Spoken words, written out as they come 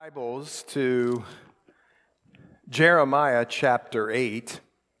Bibles to Jeremiah chapter 8.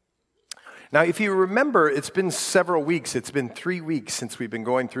 Now, if you remember, it's been several weeks. It's been 3 weeks since we've been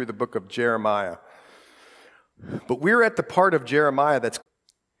going through the book of Jeremiah. But we're at the part of Jeremiah that's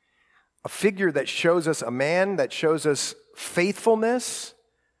a figure that shows us, a man that shows us faithfulness,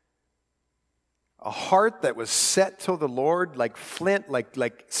 a heart that was set to the Lord like flint,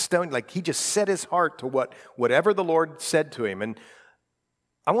 like stone, like he just set his heart to whatever the Lord said to him. And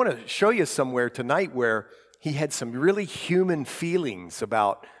I want to show you somewhere tonight where he had some really human feelings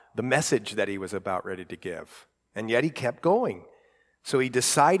about the message that he was about ready to give. And yet he kept going. So he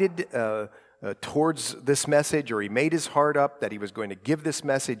decided towards this message, or he made his heart up that he was going to give this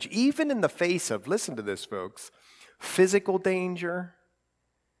message, even in the face of, listen to this, folks, physical danger,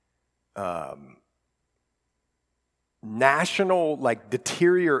 national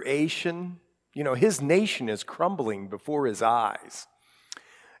deterioration. You know, his nation is crumbling before his eyes.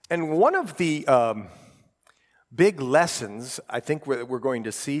 And one of the big lessons I think we're going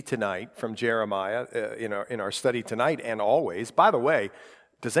to see tonight from Jeremiah in our study tonight and always. By the way,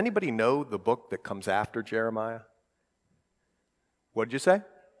 does anybody know the book that comes after Jeremiah? What did you say?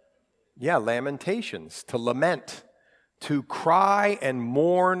 Yeah, Lamentations, to lament, to cry and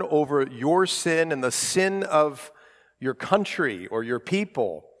mourn over your sin and the sin of your country or your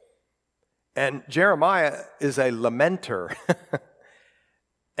people. And Jeremiah is a lamenter.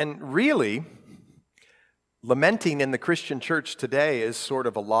 And really, lamenting in the Christian church today is sort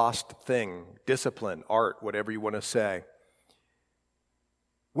of a lost thing. Discipline, art, whatever you want to say.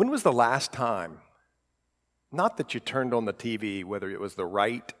 When was the last time, not that you turned on the TV, whether it was the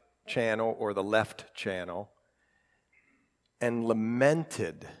right channel or the left channel, and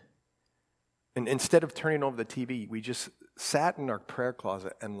lamented, and instead of turning over the TV, we just sat in our prayer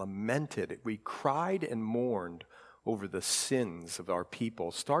closet and lamented. We cried and mourned over the sins of our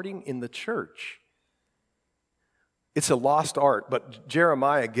people, starting in the church. It's a lost art, but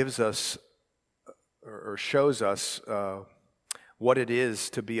Jeremiah gives us, or shows us, what it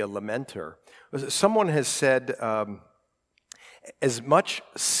is to be a lamenter. Someone has said,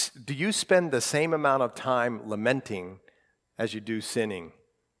 do you spend the same amount of time lamenting as you do sinning?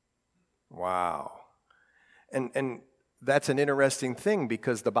 Wow. And that's an interesting thing,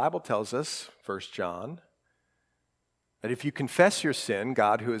 because the Bible tells us, 1 John, that if you confess your sin,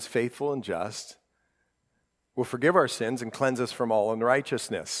 God, who is faithful and just, will forgive our sins and cleanse us from all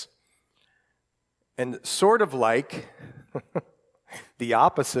unrighteousness. And sort of like the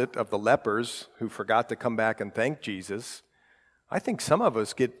opposite of the lepers who forgot to come back and thank Jesus, I think some of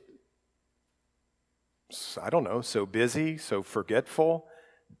us get, so busy, so forgetful,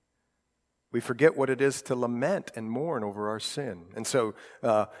 we forget what it is to lament and mourn over our sin. And so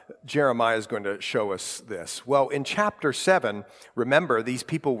Jeremiah is going to show us this. Well, in chapter 7, remember, these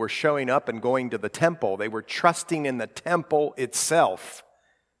people were showing up and going to the temple. They were trusting in the temple itself.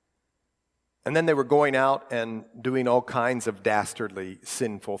 And then they were going out and doing all kinds of dastardly,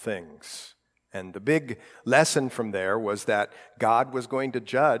 sinful things. And the big lesson from there was that God was going to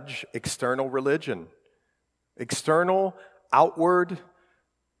judge external religion. External, outward,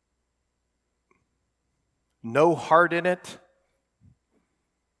 no heart in it,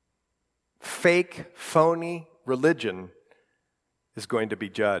 fake, phony religion is going to be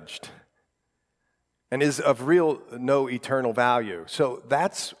judged and is of no eternal value. So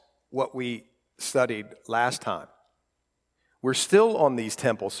that's what we studied last time. We're still on these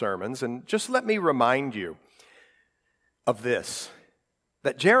temple sermons, and just let me remind you of this,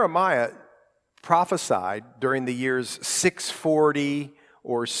 that Jeremiah prophesied during the years 640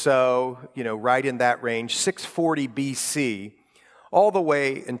 or so, right in that range, 640 BC, all the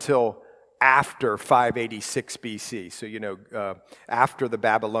way until after 586 BC, so, after the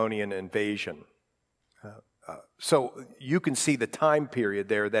Babylonian invasion. So you can see the time period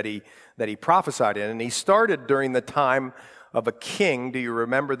there that he prophesied in, and he started during the time of a king, do you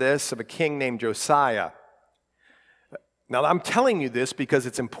remember this, of a king named Josiah. Now, I'm telling you this because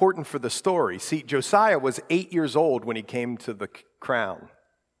it's important for the story. See, Josiah was 8 years old when he came to the crown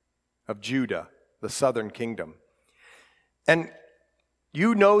of Judah, the southern kingdom. And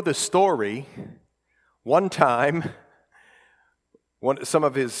you know the story. One time, some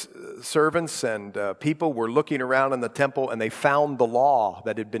of his servants and people were looking around in the temple, and they found the law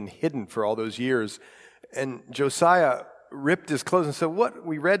that had been hidden for all those years. And Josiah ripped his clothes and said,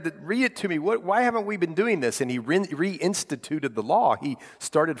 read it to me. Why haven't we been doing this? And he reinstituted the law. He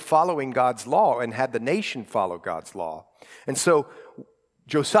started following God's law and had the nation follow God's law. And so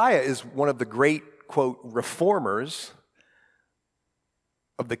Josiah is one of the great, quote, reformers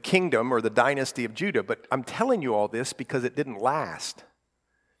of the kingdom or the dynasty of Judah. But I'm telling you all this because it didn't last.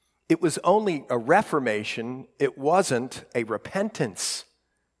 it was only a reformation, it wasn't a repentance.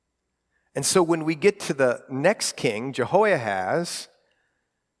 And so when we get to the next king, Jehoahaz,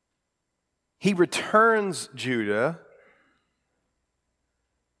 he returns Judah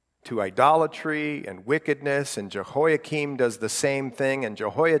to idolatry and wickedness, and Jehoiakim does the same thing, and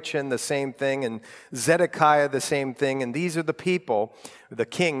Jehoiachin the same thing, and Zedekiah the same thing. And these are the people, the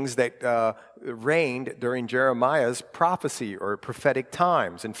kings that reigned during Jeremiah's prophecy or prophetic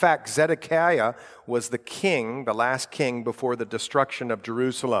times. In fact, Zedekiah was the king, the last king before the destruction of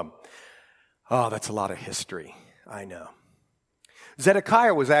Jerusalem. Oh, that's a lot of history, I know.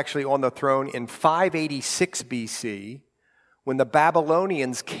 Zedekiah was actually on the throne in 586 BC, when the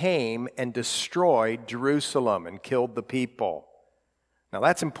Babylonians came and destroyed Jerusalem and killed the people. Now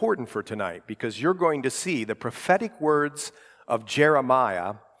that's important for tonight, because you're going to see the prophetic words of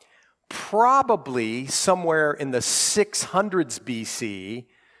Jeremiah probably somewhere in the 600s BC,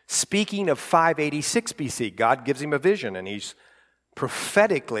 speaking of 586 BC. God gives him a vision, and he's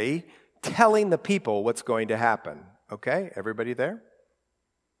prophetically telling the people what's going to happen. Okay, everybody there?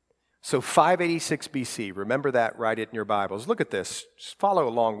 So 586 BC, remember that, write it in your Bibles. Look at this. Just follow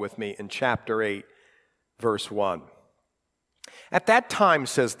along with me in chapter 8, verse 1. At that time,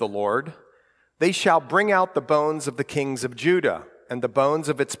 says the Lord, they shall bring out the bones of the kings of Judah, and the bones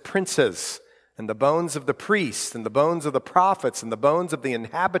of its princes, and the bones of the priests, and the bones of the prophets, and the bones of the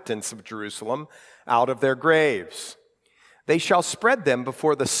inhabitants of Jerusalem out of their graves. They shall spread them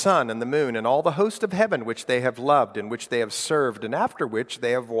before the sun and the moon and all the host of heaven which they have loved and which they have served and after which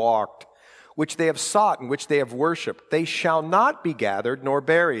they have walked, which they have sought and which they have worshipped. They shall not be gathered nor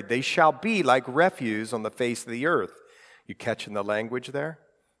buried. They shall be like refuse on the face of the earth. You catching the language there?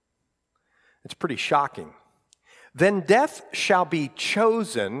 It's pretty shocking. Then death shall be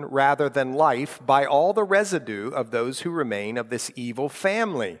chosen rather than life by all the residue of those who remain of this evil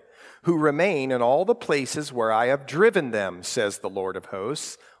family, who remain in all the places where I have driven them, says the Lord of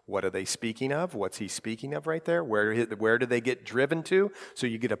hosts. What are they speaking of? What's he speaking of right there? Where do they get driven to? So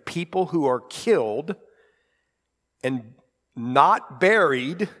you get a people who are killed and not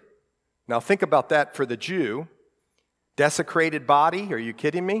buried. Now think about that for the Jew. Desecrated body, are you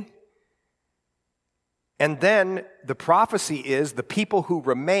kidding me? And then the prophecy is the people who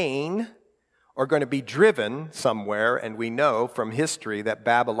remain are going to be driven somewhere, and we know from history that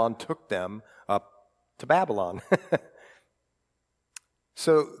Babylon took them up to Babylon.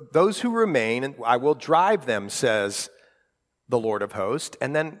 So those who remain, I will drive them, says the Lord of hosts.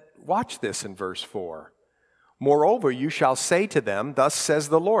 And then watch this in verse 4. Moreover, you shall say to them, thus says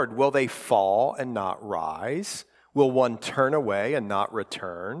the Lord, will they fall and not rise? Will one turn away and not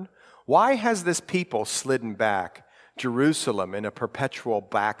return? Why has this people slidden back, Jerusalem, in a perpetual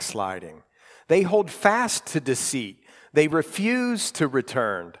backsliding? They hold fast to deceit. They refuse to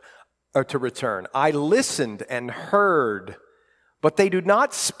return. I listened and heard, but they do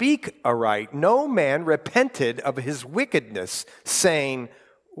not speak aright. No man repented of his wickedness, saying,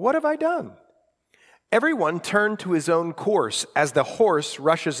 what have I done? Everyone turned to his own course as the horse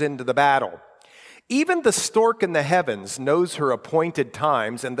rushes into the battle. Even the stork in the heavens knows her appointed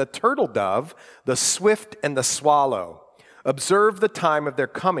times, and the turtle dove, the swift and the swallow, observe the time of their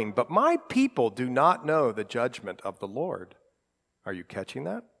coming. But my people do not know the judgment of the Lord. Are you catching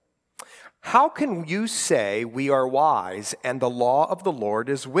that? How can you say we are wise and the law of the Lord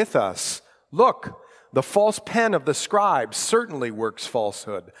is with us? Look, the false pen of the scribes certainly works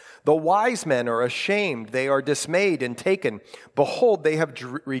falsehood. The wise men are ashamed. They are dismayed and taken. Behold, they have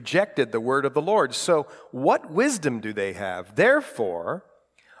rejected the word of the Lord. So what wisdom do they have? Therefore,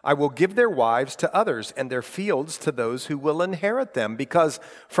 I will give their wives to others and their fields to those who will inherit them, because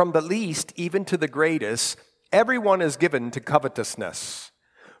from the least even to the greatest, everyone is given to covetousness.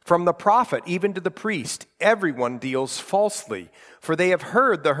 From the prophet even to the priest, everyone deals falsely. For they have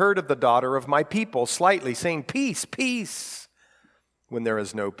heard the herd of the daughter of my people slightly, saying, peace, peace, when there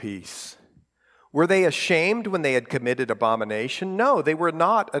is no peace. Were they ashamed when they had committed abomination? No, they were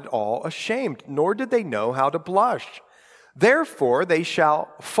not at all ashamed, nor did they know how to blush. Therefore they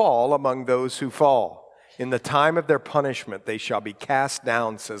shall fall among those who fall. In the time of their punishment they shall be cast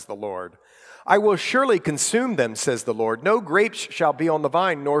down, says the Lord. I will surely consume them, says the Lord. No grapes shall be on the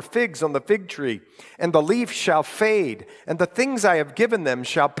vine, nor figs on the fig tree, and the leaf shall fade, and the things I have given them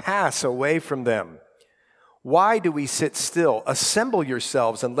shall pass away from them. Why do we sit still? Assemble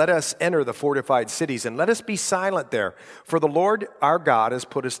yourselves, and let us enter the fortified cities, and let us be silent there. For the Lord our God has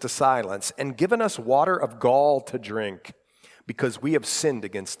put us to silence, and given us water of gall to drink, because we have sinned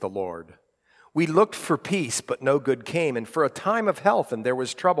against the Lord. We looked for peace, but no good came, and for a time of health, and there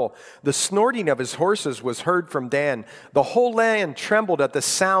was trouble. The snorting of his horses was heard from Dan. The whole land trembled at the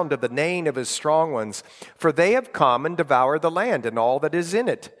sound of the neighing of his strong ones. For they have come and devoured the land and all that is in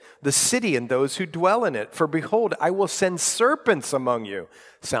it, the city and those who dwell in it. For behold, I will send serpents among you.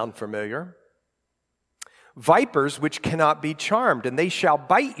 Sound familiar? Vipers which cannot be charmed, and they shall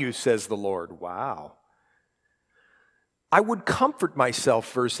bite you, says the Lord. Wow. I would comfort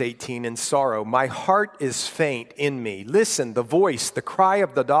myself, verse 18, in sorrow. My heart is faint in me. Listen, the voice, the cry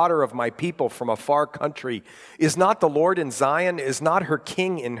of the daughter of my people from a far country. Is not the Lord in Zion? Is not her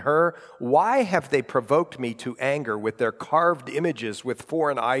king in her? Why have they provoked me to anger with their carved images, with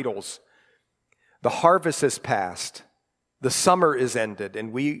foreign idols? The harvest is past, the summer is ended,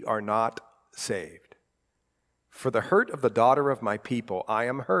 and we are not saved. For the hurt of the daughter of my people, I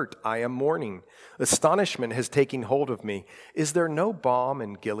am hurt, I am mourning. Astonishment has taken hold of me. Is there no balm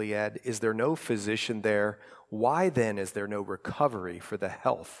in Gilead? Is there no physician there? Why then is there no recovery for the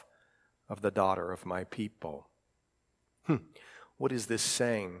health of the daughter of my people? What is this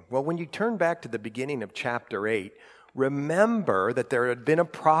saying? Well, when you turn back to the beginning of chapter 8, remember that there had been a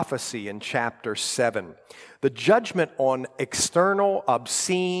prophecy in chapter 7. The judgment on external,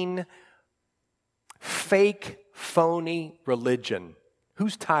 obscene, fake, phony religion.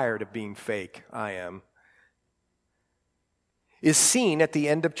 Who's tired of being fake? I am. Is seen at the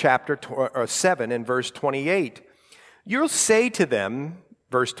end of chapter 7 in verse 28. You'll say to them,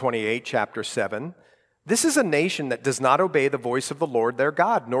 verse 28, chapter 7, this is a nation that does not obey the voice of the Lord their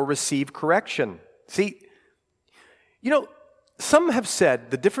God, nor receive correction. See, some have said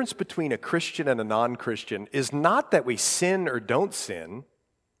the difference between a Christian and a non-Christian is not that we sin or don't sin.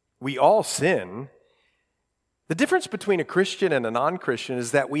 We all sin. The difference between a Christian and a non-Christian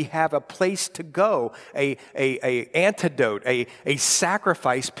is that we have a place to go, a antidote, a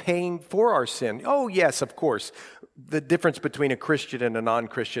sacrifice paying for our sin. Oh, yes, of course. The difference between a Christian and a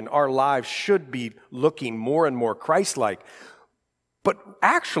non-Christian, our lives should be looking more and more Christ-like. But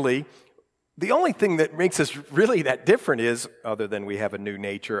actually, the only thing that makes us really that different is, other than we have a new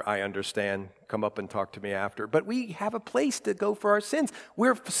nature, I understand, come up and talk to me after, but we have a place to go for our sins.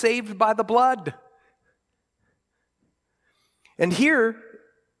 We're saved by the blood. And here,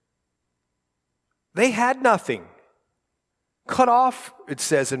 they had nothing. Cut off, it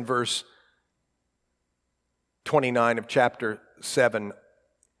says in verse 29 of chapter 7.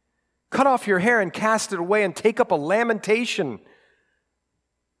 Cut off your hair and cast it away and take up a lamentation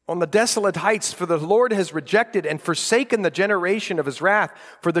on the desolate heights, for the Lord has rejected and forsaken the generation of his wrath.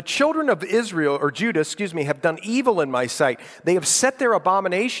 For the children of Israel, or Judah, have done evil in my sight. They have set their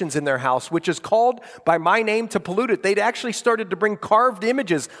abominations in their house, which is called by my name to pollute it. They'd actually started to bring carved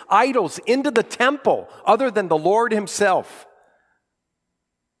images, idols, into the temple, other than the Lord himself.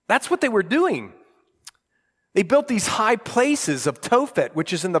 That's what they were doing. They built these high places of Tophet,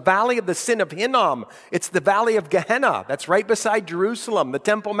 which is in the valley of the sin of Hinnom. It's the valley of Gehenna. That's right beside Jerusalem, the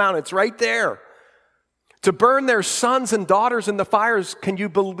Temple Mount. It's right there. To burn their sons and daughters in the fires. Can you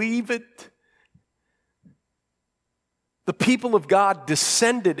believe it? The people of God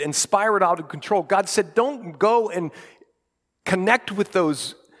descended and spiraled out of control. God said, don't go and connect with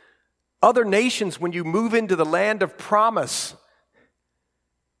those other nations when you move into the land of promise.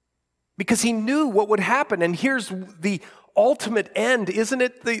 Because he knew what would happen. And here's the ultimate end, isn't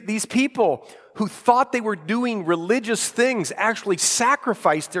it? These people who thought they were doing religious things actually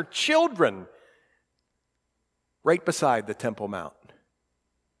sacrificed their children right beside the Temple Mount.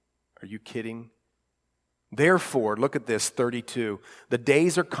 Are you kidding? Therefore, look at this, 32. The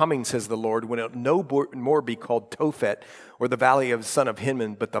days are coming, says the Lord, when it will no more be called Tophet or the valley of the son of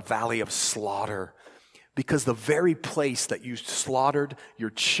Hinnom, but the valley of slaughter. Because the very place that you slaughtered your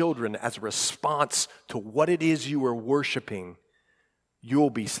children as a response to what it is you were worshiping, you'll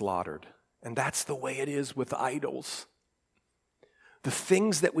be slaughtered. And that's the way it is with idols. The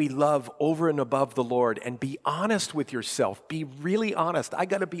things that we love over and above the Lord, and be honest with yourself. Be really honest. I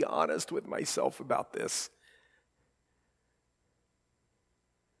got to be honest with myself about this.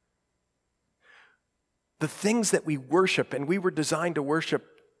 The things that we worship, and we were designed to worship,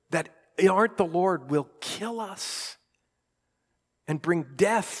 that aren't the Lord, will kill us and bring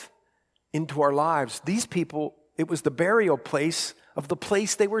death into our lives. These people, it was the burial place of the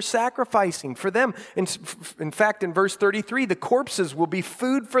place they were sacrificing for them. In fact, in verse 33, the corpses will be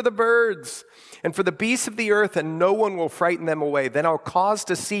food for the birds and for the beasts of the earth, and no one will frighten them away. Then I'll cause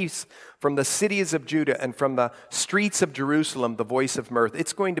to cease from the cities of Judah and from the streets of Jerusalem the voice of mirth.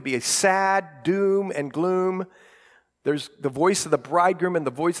 It's going to be a sad doom and gloom. There's the voice of the bridegroom and the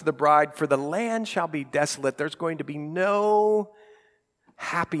voice of the bride. For the land shall be desolate. There's going to be no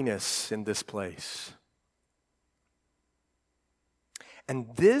happiness in this place.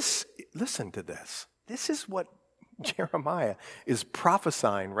 And this, listen to this. This is what Jeremiah is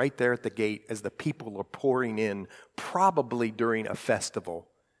prophesying right there at the gate as the people are pouring in, probably during a festival.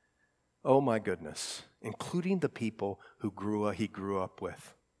 Oh my goodness, including the people who he grew up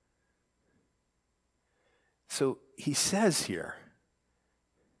with. So he says here,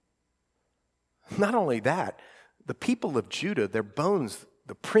 not only that, the people of Judah, their bones,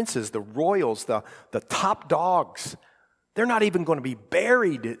 the princes, the royals, the top dogs, they're not even going to be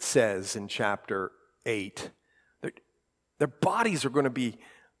buried, it says in chapter 8. Their bodies are going to be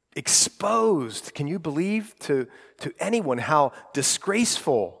exposed. Can you believe to anyone how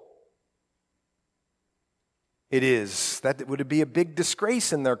disgraceful it is? That would be a big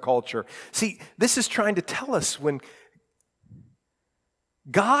disgrace in their culture. See, this is trying to tell us when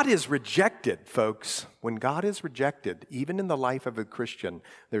God is rejected, folks, when God is rejected, even in the life of a Christian,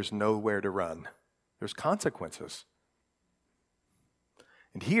 there's nowhere to run. There's consequences.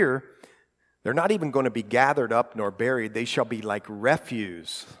 And here, they're not even going to be gathered up nor buried. They shall be like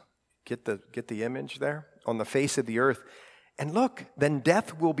refuse. Get the image there? On the face of the earth. And look, then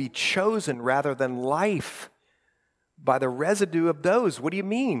death will be chosen rather than life by the residue of those. What do you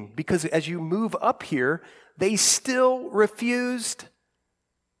mean? Because as you move up here, they still refused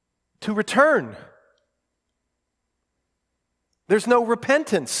to return. There's no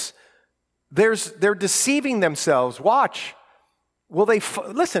repentance. They're deceiving themselves. Watch. Will they,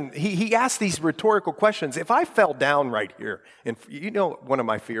 listen, he asked these rhetorical questions. If I fell down right here, and you know one of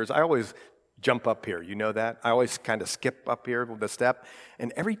my fears, I always jump up here. You know that? I always kind of skip up here with the step.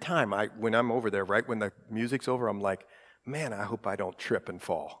 And every time when I'm over there, right when the music's over, I'm like, man, I hope I don't trip and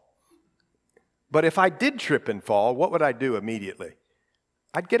fall. But if I did trip and fall, what would I do immediately?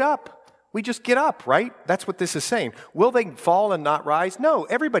 I'd get up. We just get up, right? That's what this is saying. Will they fall and not rise? No,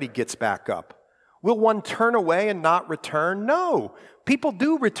 everybody gets back up. Will one turn away and not return? No. People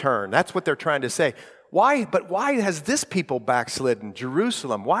do return. That's what they're trying to say. Why? But why has this people backslidden?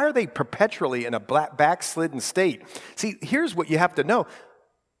 Jerusalem. Why are they perpetually in a backslidden state? See, here's what you have to know.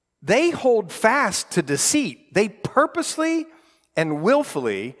 They hold fast to deceit. They purposely and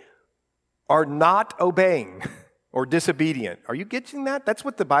willfully are not obeying or disobedient. Are you getting that? That's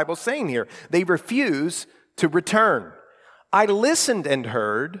what the Bible's saying here. They refuse to return. I listened and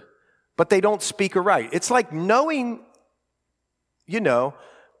heard, but they don't speak aright. It's like knowing,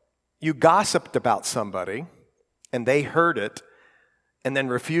 you gossiped about somebody and they heard it and then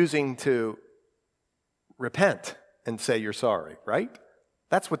refusing to repent and say you're sorry, right?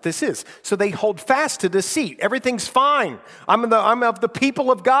 That's what this is. So they hold fast to deceit. Everything's fine. I'm of the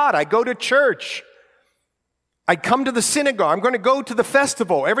people of God. I go to church. I come to the synagogue. I'm going to go to the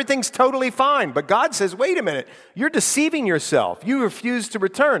festival. Everything's totally fine. But God says, wait a minute. You're deceiving yourself. You refuse to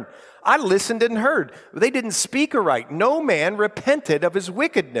return. I listened and heard. They didn't speak aright. No man repented of his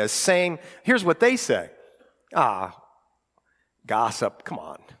wickedness, saying, here's what they say. Gossip, come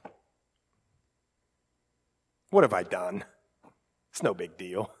on. What have I done? It's no big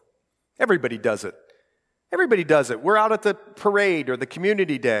deal. Everybody does it. Everybody does it. We're out at the parade or the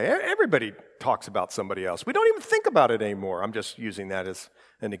community day. Everybody talks about somebody else. We don't even think about it anymore. I'm just using that as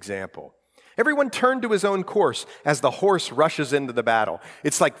an example. Everyone turned to his own course as the horse rushes into the battle.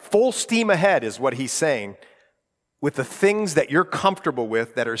 It's like full steam ahead is what he's saying with the things that you're comfortable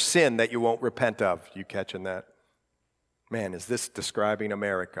with that are sin that you won't repent of. You catching that? Man, is this describing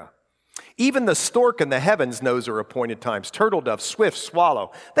America? Even the stork in the heavens knows her appointed times. Turtle dove, swift,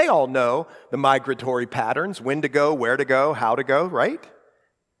 swallow. They all know the migratory patterns, when to go, where to go, how to go, right?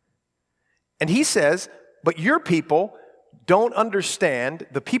 And he says, but your people don't understand,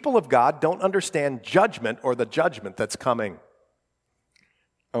 the people of God don't understand judgment or the judgment that's coming.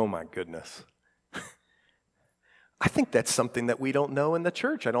 Oh my goodness. I think that's something that we don't know in the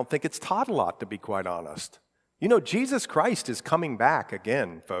church. I don't think it's taught a lot, to be quite honest. Jesus Christ is coming back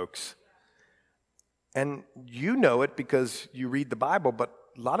again, folks. And you know it because you read the Bible, but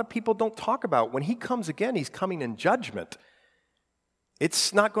a lot of people don't talk about when he comes again, he's coming in judgment.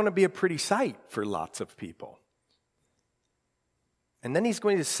 It's not going to be a pretty sight for lots of people. And then he's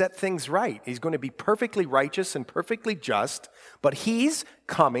going to set things right. He's going to be perfectly righteous and perfectly just, but he's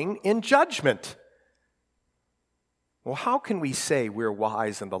coming in judgment. Well, how can we say we're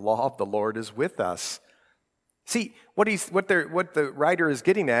wise and the law of the Lord is with us? See, what the writer is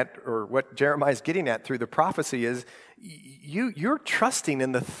getting at, or what Jeremiah is getting at through the prophecy is, you're trusting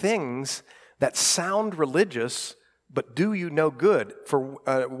in the things that sound religious, but do you no good. For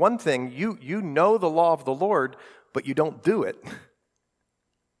one thing, you know the law of the Lord, but you don't do it.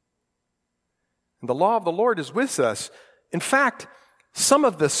 And the law of the Lord is with us. In fact, Some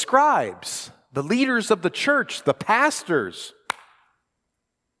of the scribes, the leaders of the church, the pastors,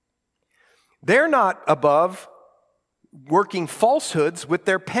 they're not above working falsehoods with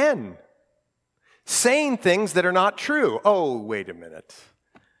their pen, saying things that are not true. Oh, wait a minute.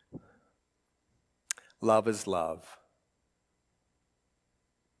 Love is love.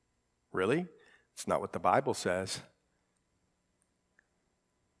 Really? It's not what the Bible says.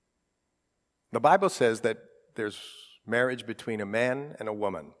 The Bible says that there's marriage between a man and a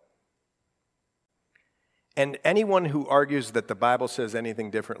woman. And anyone who argues that the Bible says anything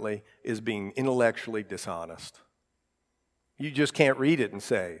differently is being intellectually dishonest. You just can't read it and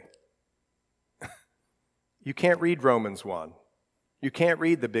say. You can't read Romans 1. You can't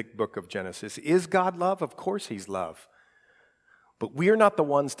read the big book of Genesis. Is God love? Of course he's love. But we're not the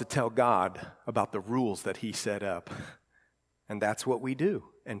ones to tell God about the rules that he set up. And that's what we do.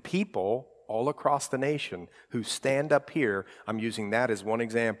 And people all across the nation who stand up here, I'm using that as one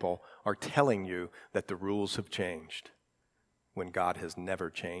example, are telling you that the rules have changed when God has never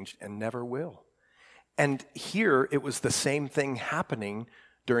changed and never will. And here it was the same thing happening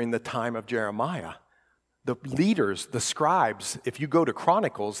during the time of Jeremiah. The leaders, the scribes, if you go to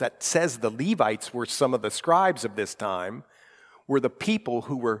Chronicles, that says the Levites were some of the scribes of this time, were the people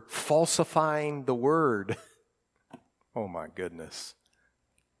who were falsifying the word. Oh my goodness.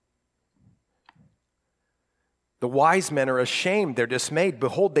 The wise men are ashamed, they're dismayed.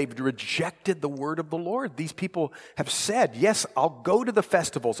 Behold, they've rejected the word of the Lord. These people have said, yes, I'll go to the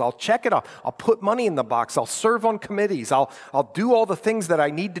festivals, I'll check it out, I'll put money in the box, I'll serve on committees, I'll do all the things that I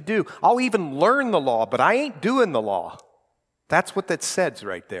need to do. I'll even learn the law, but I ain't doing the law. That's what that says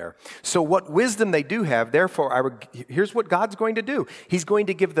right there. So what wisdom they do have, therefore, here's what God's going to do. He's going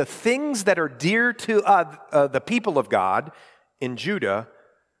to give the things that are dear to the people of God in Judah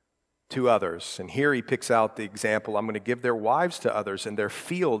to others. And here he picks out the example, I'm going to give their wives to others and their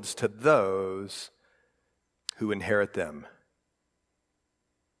fields to those who inherit them.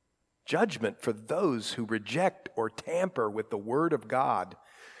 Judgment for those who reject or tamper with the word of God.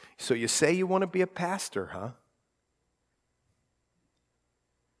 So you say you want to be a pastor, huh?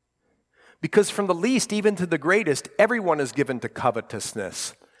 Because from the least even to the greatest, everyone is given to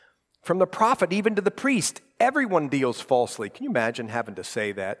covetousness. From the prophet even to the priest, everyone deals falsely. Can you imagine having to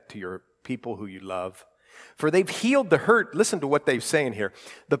say that to your people who you love? For they've healed the hurt. Listen to what they're saying here.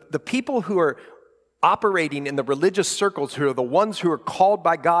 The people who are operating in the religious circles, who are the ones who are called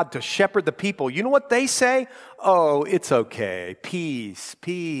by God to shepherd the people, you know what they say? Oh, it's okay. Peace,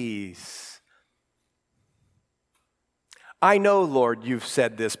 peace. I know, Lord, you've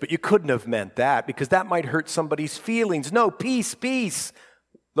said this, but you couldn't have meant that because that might hurt somebody's feelings. No, peace, peace.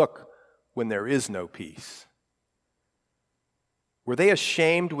 Look, when there is no peace. Were they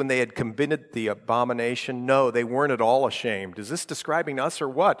ashamed when they had committed the abomination? No, they weren't at all ashamed. Is this describing us or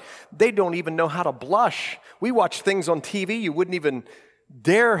what? They don't even know how to blush. We watch things on TV you wouldn't even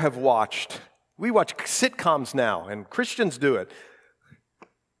dare have watched. We watch sitcoms now, and Christians do it.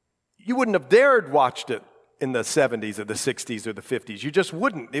 You wouldn't have dared watched it in the 70s or the 60s or the 50s. You just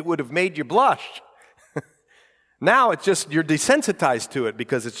wouldn't. It would have made you blush. Now it's just, you're desensitized to it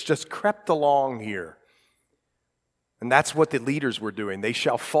because it's just crept along here. And that's what the leaders were doing. They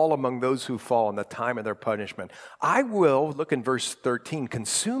shall fall among those who fall in the time of their punishment. I will, look in verse 13,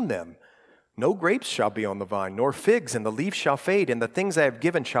 consume them. No grapes shall be on the vine, nor figs, and the leaf shall fade, and the things I have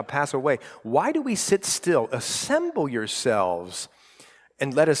given shall pass away. Why do we sit still? Assemble yourselves,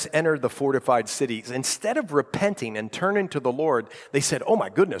 and let us enter the fortified cities. Instead of repenting and turning to the Lord, they said, oh my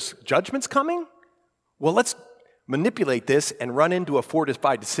goodness, judgment's coming? Well, let's manipulate this and run into a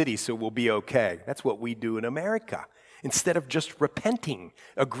fortified city so we'll be okay. That's what we do in America. Instead of just repenting,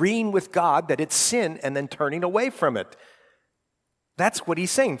 agreeing with God that it's sin and then turning away from it. That's what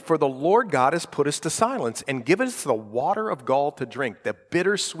he's saying. For the Lord God has put us to silence and given us the water of gall to drink. The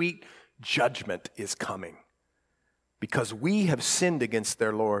bittersweet judgment is coming because we have sinned against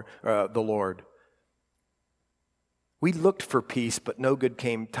the Lord. We looked for peace, but no good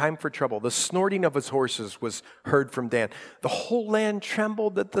came. Time for trouble. The snorting of his horses was heard from Dan. The whole land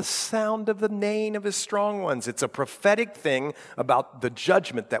trembled at the sound of the neighing of his strong ones. It's a prophetic thing about the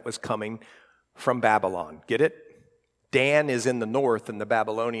judgment that was coming from Babylon. Get it? Dan is in the north, and the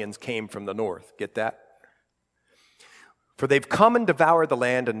Babylonians came from the north. Get that? For they've come and devoured the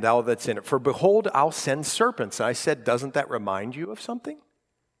land and all that's in it. For behold, I'll send serpents. And I said, doesn't that remind you of something?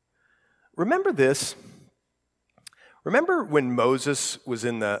 Remember this. Remember when Moses was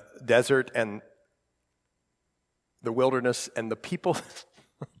in the desert and the wilderness and the people,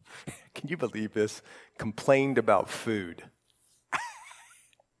 can you believe this, complained about food?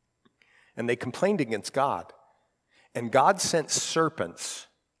 And they complained against God. And God sent serpents.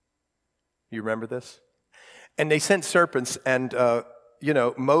 You remember this? And they sent serpents, and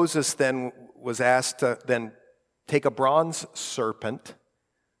Moses then was asked to then take a bronze serpent,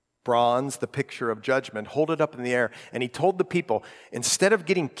 bronze, the picture of judgment, hold it up in the air, and he told the people, instead of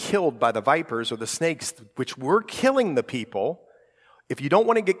getting killed by the vipers or the snakes, which were killing the people, if you don't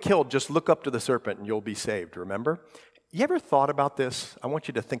want to get killed, just look up to the serpent and you'll be saved, remember? You ever thought about this? I want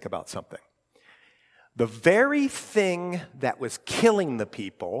you to think about something. The very thing that was killing the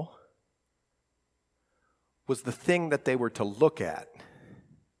people was the thing that they were to look at.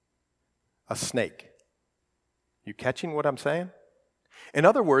 A snake. You catching what I'm saying? In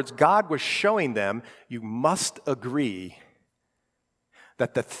other words, God was showing them, you must agree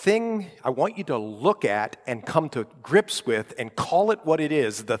that the thing I want you to look at and come to grips with and call it what it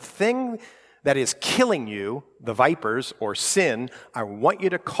is, the thing that is killing you, the vipers or sin, I want you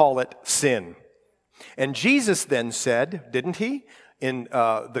to call it sin. And Jesus then said, didn't he, in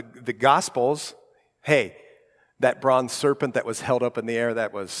the Gospels, hey, that bronze serpent that was held up in the air,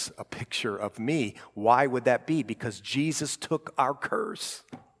 that was a picture of me. Why would that be? Because Jesus took our curse.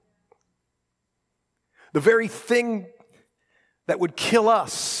 The very thing that would kill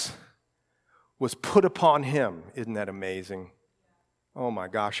us was put upon him. Isn't that amazing? Oh my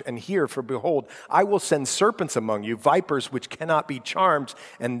gosh. And here, for behold, I will send serpents among you, vipers which cannot be charmed,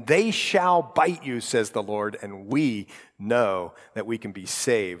 and they shall bite you, says the Lord, and we know that we can be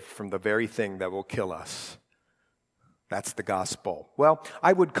saved from the very thing that will kill us. That's the gospel. Well,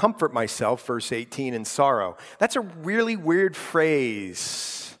 I would comfort myself, verse 18, in sorrow. That's a really weird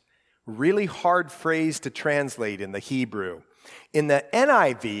phrase, really hard phrase to translate in the Hebrew. In the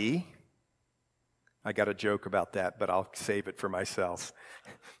NIV, I got a joke about that, but I'll save it for myself.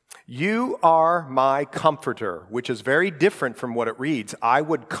 You are my comforter, which is very different from what it reads. I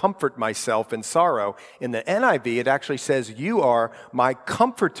would comfort myself in sorrow. In the NIV, it actually says, you are my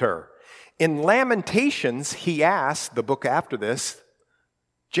comforter. In Lamentations, he asked, the book after this,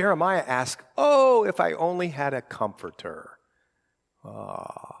 Jeremiah asked, oh, if I only had a comforter.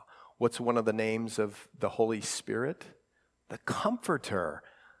 What's one of the names of the Holy Spirit? The Comforter.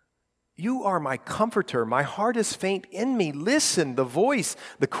 You are my comforter. My heart is faint in me. Listen, the voice,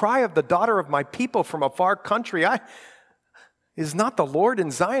 the cry of the daughter of my people from a far country. Is not the Lord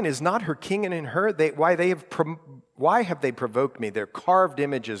in Zion? Is not her king in her? Why have they provoked me? They're carved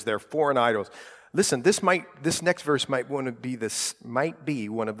images. They're foreign idols. Listen, this next verse might be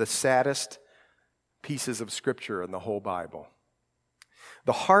one of the saddest pieces of scripture in the whole Bible.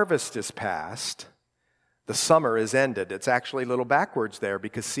 The harvest is past. The summer is ended. It's actually a little backwards there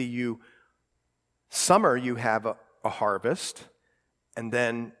because summer you have a harvest, and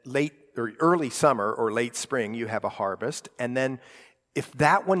then early summer or late spring you have a harvest, and then if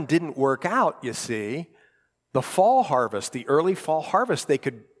that one didn't work out, you see, the fall harvest, the early fall harvest, they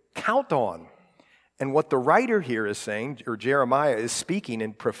could count on. And what the writer here is saying, or Jeremiah is speaking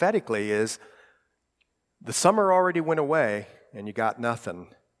and prophetically, is the summer already went away and you got nothing.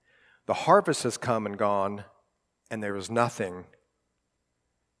 The harvest has come and gone, and there is nothing,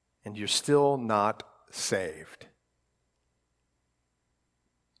 and you're still not saved.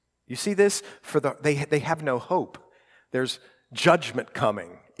 You see this? They have no hope. There's judgment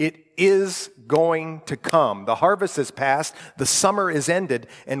coming. It is going to come. The harvest is past, the summer is ended,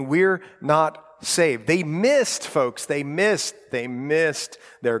 and we're not saved. They missed, folks. They missed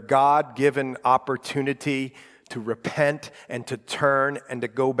their God-given opportunity to repent and to turn and to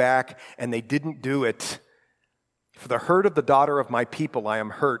go back, and they didn't do it. For the hurt of the daughter of my people, I am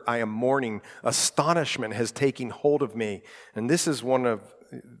hurt, I am mourning. Astonishment has taken hold of me. And this is one of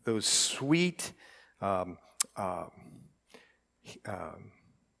those sweet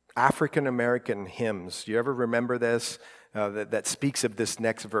African-American hymns. Do you ever remember this? That speaks of this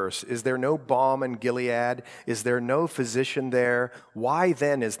next verse. Is there no balm in Gilead? Is there no physician there? Why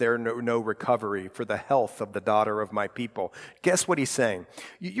then is there no recovery for the health of the daughter of my people? Guess what he's saying?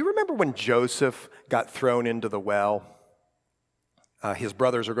 You remember when Joseph got thrown into the well? His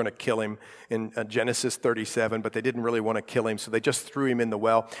brothers are going to kill him in Genesis 37, but they didn't really want to kill him, so they just threw him in the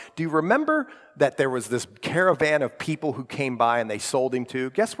well. Do you remember that there was this caravan of people who came by and they sold him to?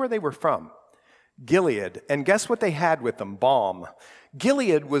 Guess where they were from? Gilead. And guess what they had with them? Balm.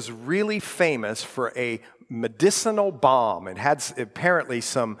 Gilead was really famous for a medicinal balm. It had apparently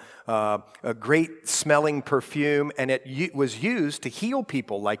some a great smelling perfume, and it was used to heal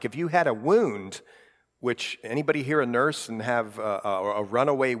people. Like if you had a wound, which anybody here a nurse and have a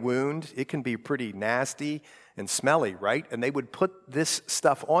runaway wound, it can be pretty nasty and smelly, right? And they would put this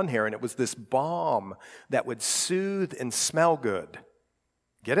stuff on here, and it was this balm that would soothe and smell good.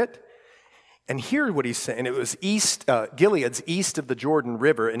 Get it? And hear what he's saying. It was Gilead's east of the Jordan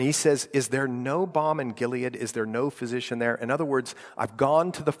River. And he says, is there no balm in Gilead? Is there no physician there? In other words, I've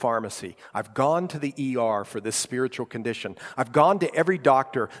gone to the pharmacy. I've gone to the ER for this spiritual condition. I've gone to every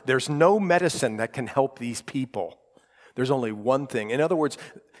doctor. There's no medicine that can help these people. There's only one thing. In other words,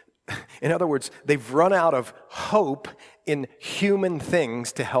 they've run out of hope in human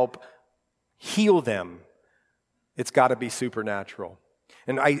things to help heal them. It's got to be supernatural.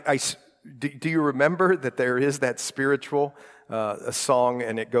 And do you remember that there is that spiritual a song,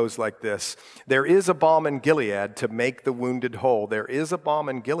 and it goes like this. There is a balm in Gilead to make the wounded whole. There is a balm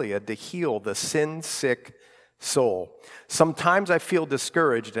in Gilead to heal the sin-sick soul. Sometimes I feel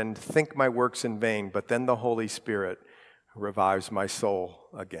discouraged and think my work's in vain, but then the Holy Spirit revives my soul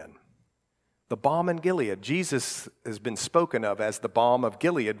again. The balm in Gilead. Jesus has been spoken of as the balm of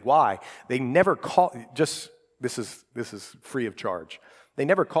Gilead. Why? They never call, this is free of charge. They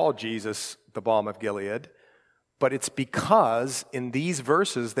never called Jesus the balm of Gilead, but it's because in these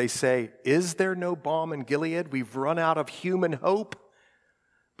verses they say, is there no balm in Gilead? We've run out of human hope.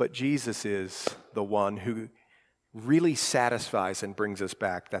 But Jesus is the one who really satisfies and brings us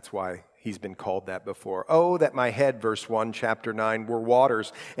back. That's why he's been called that before. Oh, that my head, verse 1, chapter 9, were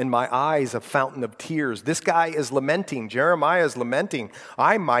waters, and my eyes a fountain of tears. This guy is lamenting. Jeremiah is lamenting.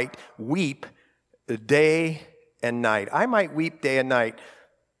 I might weep day and night. I might weep day and night.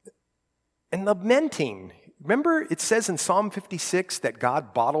 And lamenting. Remember, it says in Psalm 56 that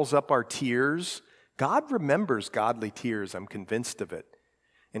God bottles up our tears. God remembers godly tears. I'm convinced of it.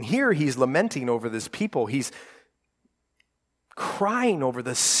 And here he's lamenting over this people. He's crying over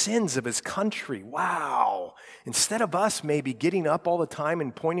the sins of his country. Wow. Instead of us maybe getting up all the time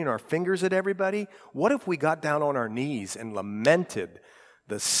and pointing our fingers at everybody, what if we got down on our knees and lamented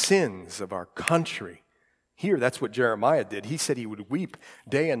the sins of our country? Here, that's what Jeremiah did. He said he would weep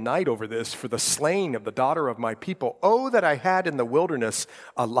day and night over this for the slaying of the daughter of my people. Oh, that I had in the wilderness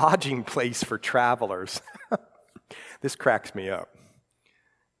a lodging place for travelers. This cracks me up.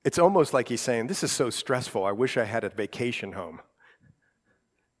 It's almost like he's saying, this is so stressful, I wish I had a vacation home.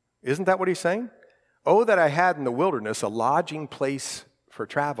 Isn't that what he's saying? Oh, that I had in the wilderness a lodging place for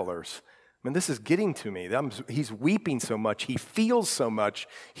travelers. I mean, this is getting to me. He's weeping so much. He feels so much.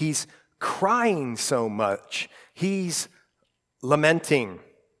 He's crying so much. He's lamenting.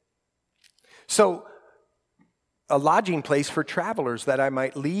 So, a lodging place for travelers, that I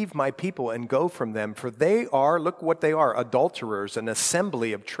might leave my people and go from them. For they are, look what they are, adulterers, an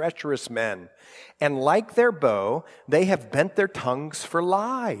assembly of treacherous men. And like their bow, they have bent their tongues for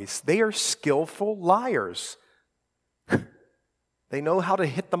lies. They are skillful liars. They know how to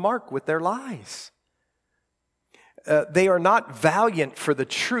hit the mark with their lies. They are not valiant for the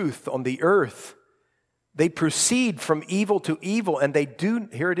truth on the earth. They proceed from evil to evil, and they do,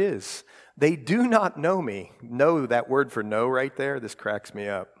 here it is, they do not know me. Know, that word for know right there, this cracks me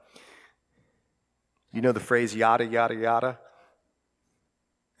up. You know the phrase yada, yada, yada?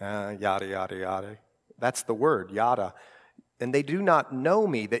 Yada, yada, yada. That's the word, yada. And they do not know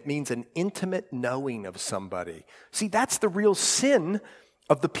me. That means an intimate knowing of somebody. See, that's the real sin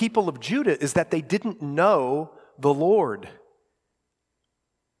of the people of Judah, is that they didn't know the Lord.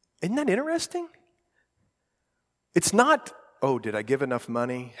 Isn't that interesting? It's not, oh, did I give enough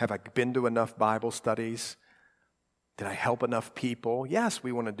money? Have I been to enough Bible studies? Did I help enough people? Yes,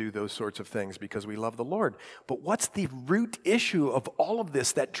 we want to do those sorts of things because we love the Lord. But what's the root issue of all of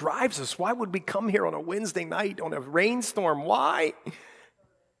this that drives us? Why would we come here on a Wednesday night on a rainstorm? Why?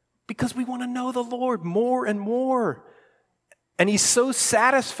 Because we want to know the Lord more and more. And he's so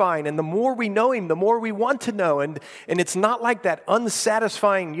satisfying, and the more we know him, the more we want to know. And it's not like that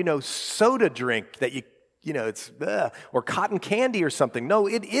unsatisfying, soda drink that it's, or cotton candy or something. No,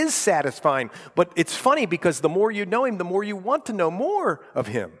 it is satisfying. But it's funny because the more you know him, the more you want to know more of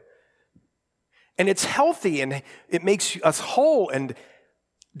him. And it's healthy, and it makes us whole and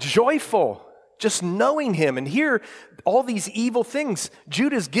joyful, just knowing him. And here, all these evil things,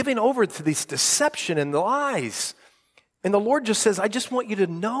 Judah's giving over to this deception and lies. And the Lord just says, I just want you to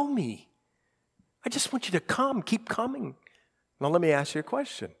know me. I just want you to come, keep coming. Now let me ask you a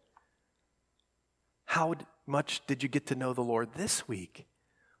question. How much did you get to know the Lord this week?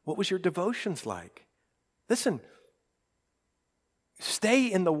 What was your devotions like? Listen,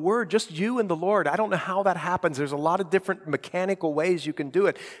 stay in the Word, just you and the Lord. I don't know how that happens. There's a lot of different mechanical ways you can do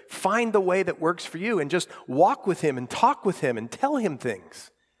it. Find the way that works for you and just walk with him and talk with him and tell him things.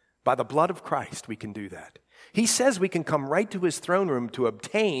 By the blood of Christ, we can do that. He says we can come right to his throne room to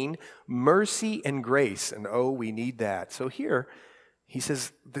obtain mercy and grace. And oh, we need that. So here, he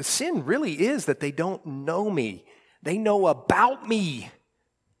says, the sin really is that they don't know me. They know about me.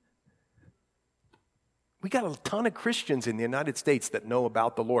 We got a ton of Christians in the United States that know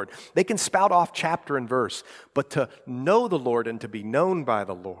about the Lord. They can spout off chapter and verse, but to know the Lord and to be known by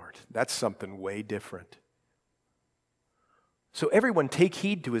the Lord, that's something way different. So everyone take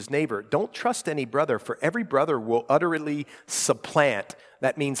heed to his neighbor. Don't trust any brother, for every brother will utterly supplant.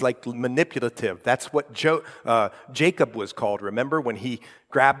 That means like manipulative. That's what Jacob was called. Remember when he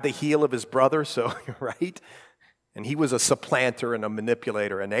grabbed the heel of his brother? So, right? And he was a supplanter and a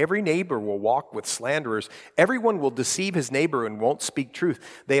manipulator. And every neighbor will walk with slanderers. Everyone will deceive his neighbor and won't speak truth.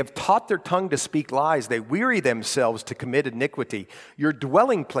 They have taught their tongue to speak lies. They weary themselves to commit iniquity. Your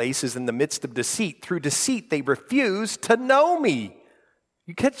dwelling place is in the midst of deceit. Through deceit, they refuse to know me.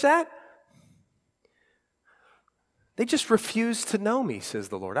 You catch that? They just refuse to know me, says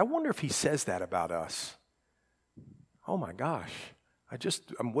the Lord. I wonder if he says that about us. Oh my gosh.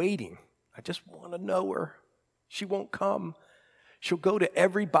 I'm waiting. I just want to know her. She won't come. She'll go to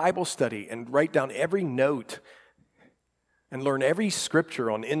every Bible study and write down every note and learn every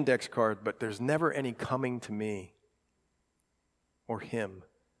scripture on index card, but there's never any coming to me or him.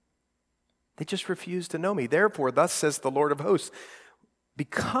 They just refuse to know me. Therefore, thus says the Lord of hosts,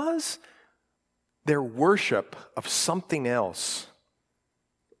 because their worship of something else,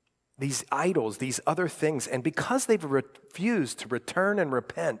 these idols, these other things, and because they've refused to return and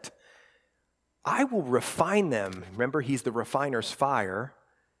repent, I will refine them. Remember, he's the refiner's fire.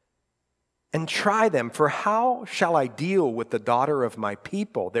 And try them, for how shall I deal with the daughter of my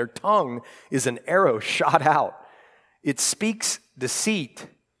people? Their tongue is an arrow shot out. It speaks deceit.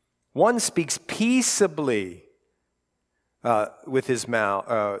 One speaks peaceably with his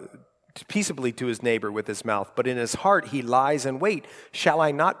mouth, peaceably to his neighbor with his mouth, but in his heart he lies in wait. Shall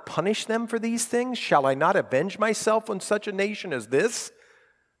I not punish them for these things? Shall I not avenge myself on such a nation as this?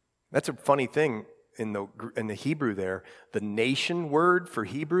 That's a funny thing in the Hebrew there. The nation word for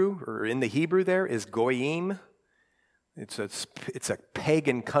Hebrew, or in the Hebrew there, is goyim. It's a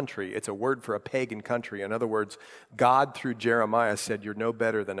pagan country. It's a word for a pagan country. In other words, God through Jeremiah said, you're no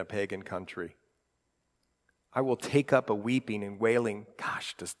better than a pagan country. I will take up a weeping and wailing.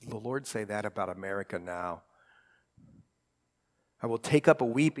 Gosh, does the Lord say that about America now? I will take up a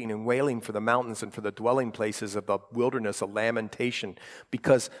weeping and wailing for the mountains and for the dwelling places of the wilderness, a lamentation,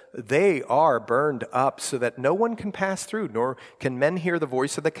 because they are burned up so that no one can pass through, nor can men hear the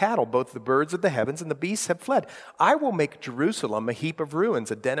voice of the cattle. Both the birds of the heavens and the beasts have fled. I will make Jerusalem a heap of ruins,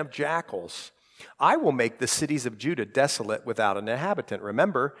 a den of jackals. I will make the cities of Judah desolate without an inhabitant.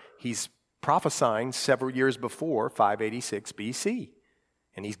 Remember, he's prophesying several years before 586 BC.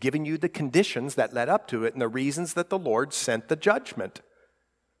 And he's giving you the conditions that led up to it and the reasons that the Lord sent the judgment.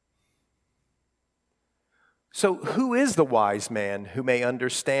 So who is the wise man who may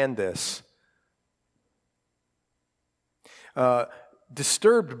understand this?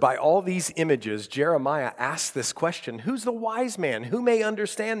 Disturbed by all these images, Jeremiah asks this question, who's the wise man? Who may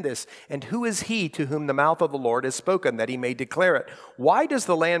understand this? And who is he to whom the mouth of the Lord has spoken, that he may declare it? Why does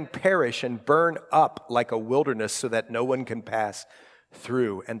the land perish and burn up like a wilderness so that no one can pass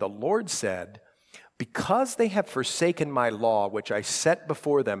through? And the Lord said, because they have forsaken my law, which I set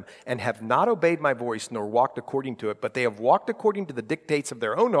before them, and have not obeyed my voice, nor walked according to it, but they have walked according to the dictates of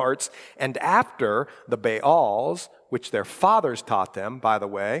their own hearts, and after the Baals, which their fathers taught them. By the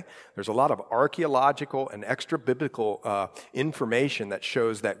way, there's a lot of archaeological and extra-biblical information that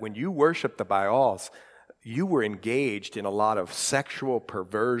shows that when you worship the Baals, you were engaged in a lot of sexual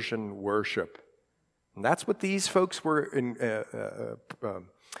perversion worship. And that's what these folks were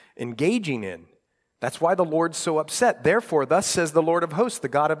engaging in. That's why the Lord's so upset. Therefore, thus says the Lord of hosts, the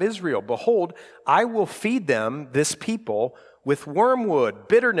God of Israel, behold, I will feed them, this people, with wormwood,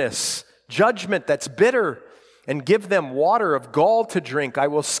 bitterness, judgment that's bitter, and give them water of gall to drink. I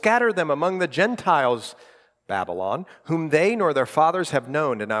will scatter them among the Gentiles, Babylon, whom they nor their fathers have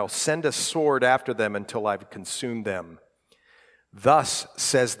known, and I will send a sword after them until I've consumed them. Thus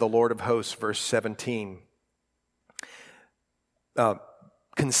says the Lord of hosts, verse 17,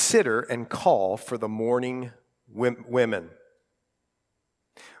 consider and call for the mourning women.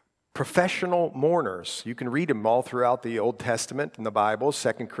 Professional mourners. You can read them all throughout the Old Testament in the Bible,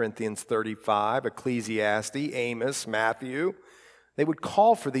 2 Corinthians 35, Ecclesiastes, Amos, Matthew. They would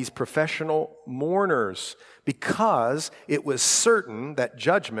call for these professional mourners because it was certain that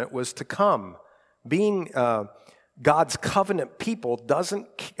judgment was to come. Being God's covenant people doesn't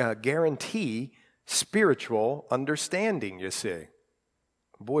guarantee spiritual understanding, you see.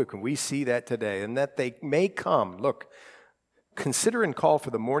 Boy, can we see that today. And that they may come. Look, consider and call for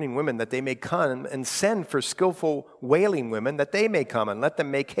the mourning women, that they may come, and send for skillful wailing women, that they may come, and let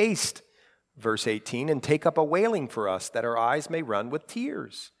them make haste. Verse 18, and take up a wailing for us, that our eyes may run with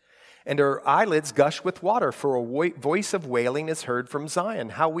tears. and her eyelids gush with water, for a voice of wailing is heard from Zion.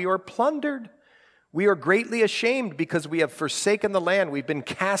 How we are plundered. We are greatly ashamed because we have forsaken the land. We've been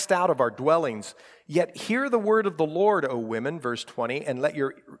cast out of our dwellings. Yet hear the word of the Lord, O women, verse 20, and let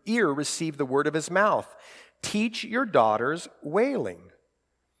your ear receive the word of his mouth. Teach your daughters wailing,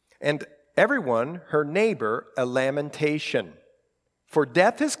 and everyone, her neighbor, a lamentation. For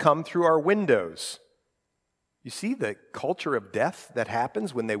death has come through our windows. You see the culture of death that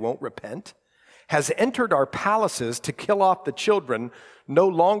happens when they won't repent? Has entered our palaces to kill off the children, no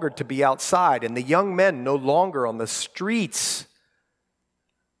longer to be outside, and the young men no longer on the streets.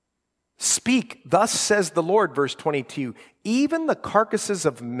 Speak, thus says the Lord, verse 22, even the carcasses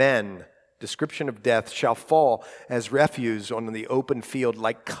of men, description of death, shall fall as refuse on the open field,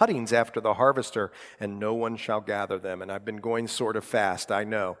 like cuttings after the harvester, and no one shall gather them. And I've been going sort of fast, I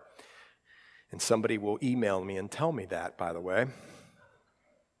know. And somebody will email me and tell me that, by the way.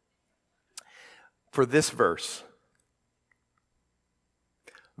 For this verse,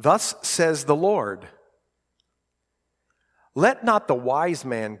 thus says the Lord, let not the wise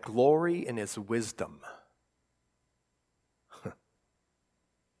man glory in his wisdom.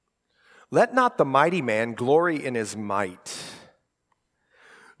 Let not the mighty man glory in his might,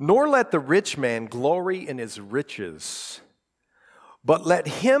 nor let the rich man glory in his riches, but let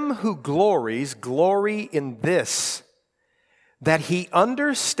him who glories glory in this, that he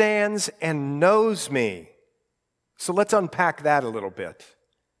understands and knows me. So let's unpack that a little bit.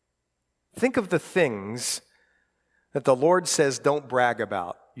 Think of the things that the Lord says don't brag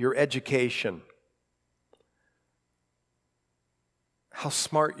about. Your education, how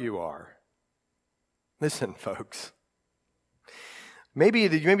smart you are. Listen, folks, maybe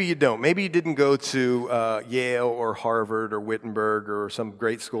you don't. Maybe you didn't go to Yale or Harvard or Wittenberg or some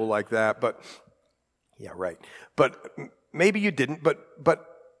great school like that, but, yeah, right. But maybe you didn't, but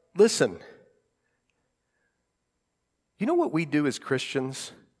listen. You know what we do as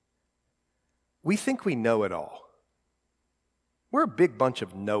Christians? We think we know it all. We're a big bunch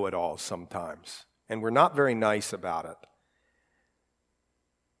of know-it-alls sometimes, and we're not very nice about it.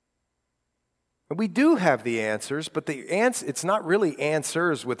 And we do have the answers, but it's not really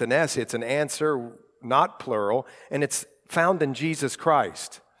answers with an S. It's an answer, not plural, and it's found in Jesus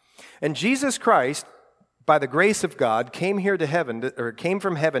Christ. And Jesus Christ, by the grace of God, came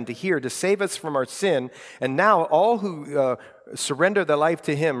from heaven to save us from our sin, and now all who surrender their life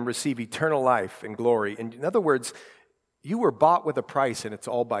to him receive eternal life and glory. In other words, you were bought with a price, and it's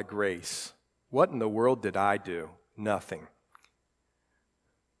all by grace. What in the world did I do? Nothing.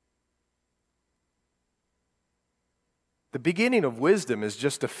 The beginning of wisdom is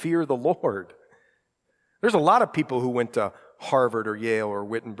just to fear the Lord. There's a lot of people who went to Harvard or Yale or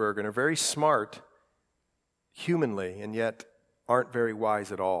Wittenberg and are very smart humanly and yet aren't very wise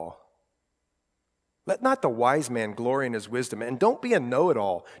at all. Let not the wise man glory in his wisdom, and don't be a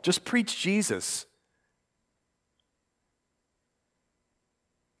know-it-all. Just preach Jesus.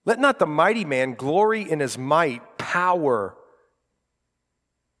 Let not the mighty man glory in his might, power.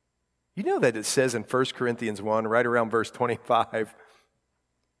 You know that it says in 1 Corinthians 1, right around verse 25,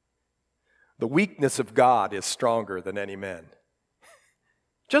 the weakness of God is stronger than any man.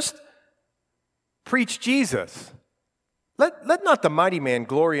 Just preach Jesus. Let not the mighty man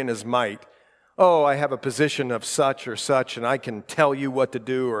glory in his might. Oh, I have a position of such or such, and I can tell you what to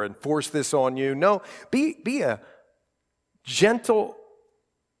do or enforce this on you. No, be a gentle,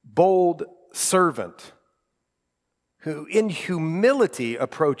 bold servant who in humility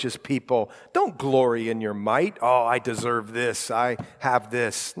approaches people. Don't glory in your might. Oh, I deserve this. I have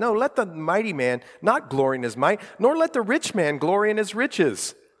this. No, let the mighty man not glory in his might, nor let the rich man glory in his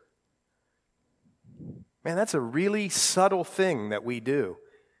riches. Man, that's a really subtle thing that we do.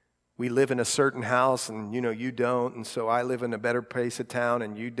 We live in a certain house and, you don't, and so I live in a better place of town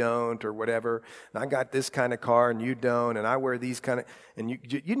and you don't, or whatever. And I got this kind of car and you don't, and I wear these kind of, and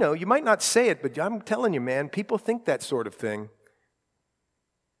you might not say it, but I'm telling you, man, people think that sort of thing.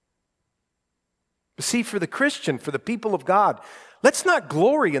 But see, for the Christian, for the people of God, let's not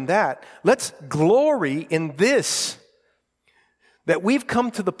glory in that. Let's glory in this, that we've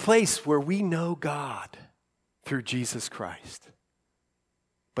come to the place where we know God through Jesus Christ.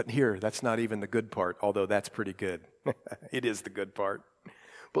 But here, that's not even the good part, although that's pretty good. It is the good part.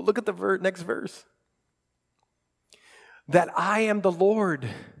 But look at the next verse. That I am the Lord.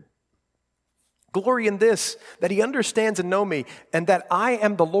 Glory in this, that he understands and know me, and that I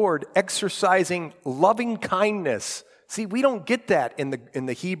am the Lord exercising loving kindness. See, we don't get that in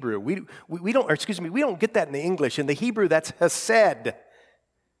the Hebrew. We don't get that in the English. In the Hebrew, that's hesed.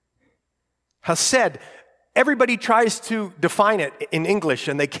 Hesed. Everybody tries to define it in English,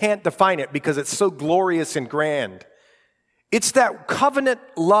 and they can't define it because it's so glorious and grand. It's that covenant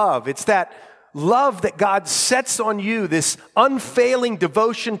love. It's that love that God sets on you, this unfailing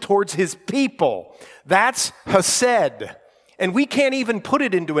devotion towards his people. That's hesed. And we can't even put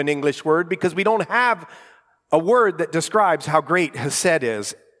it into an English word because we don't have a word that describes how great hesed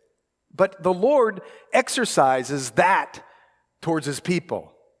is. But the Lord exercises that towards his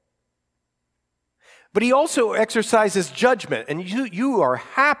people. But he also exercises judgment, and you are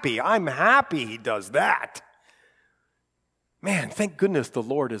happy. I'm happy he does that. Man, thank goodness the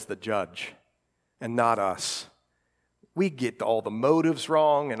Lord is the judge and not us. We get all the motives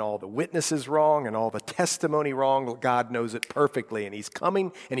wrong and all the witnesses wrong and all the testimony wrong. God knows it perfectly, and he's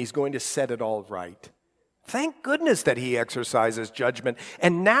coming and he's going to set it all right. Thank goodness that he exercises judgment.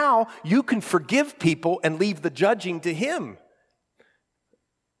 And now you can forgive people and leave the judging to him.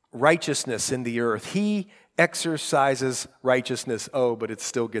 Righteousness in the earth. He exercises righteousness. Oh, but it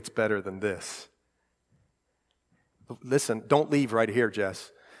still gets better than this. Listen, don't leave right here,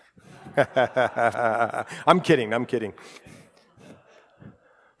 Jess. I'm kidding.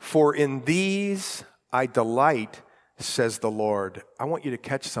 For in these I delight, says the Lord. I want you to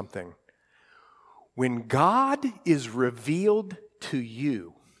catch something. When God is revealed to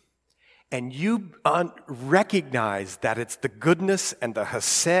you, and you recognize that it's the goodness and the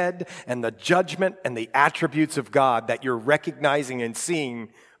hesed and the judgment and the attributes of God that you're recognizing and seeing,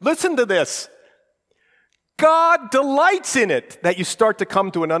 listen to this. God delights in it, that you start to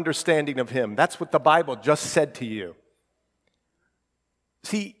come to an understanding of him. That's what the Bible just said to you.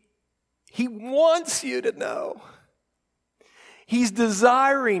 See, he wants you to know. He's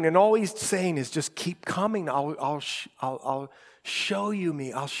desiring, and all he's saying is just keep coming. I'll show you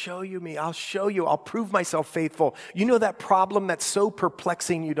me. I'll show you me. I'll show you. I'll prove myself faithful. You know that problem that's so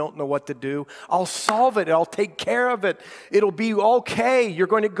perplexing you don't know what to do? I'll solve it. I'll take care of it. It'll be okay. You're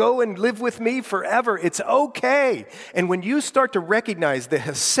going to go and live with me forever. It's okay. And when you start to recognize the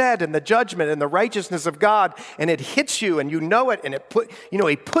hesed and the judgment and the righteousness of God, and it hits you and you know it, and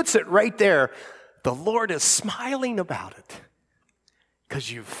he puts it right there, the Lord is smiling about it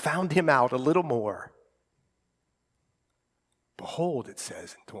because you've found him out a little more. Behold, it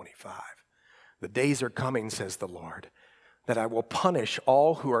says in 25, the days are coming, says the Lord, that I will punish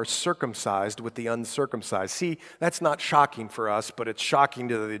all who are circumcised with the uncircumcised. See, that's not shocking for us, but it's shocking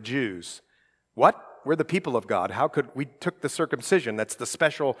to the Jews. What? We're the people of God. How could we took the circumcision? That's the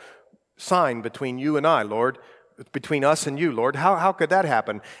special sign between you and I, Lord, between us and you, Lord. How could that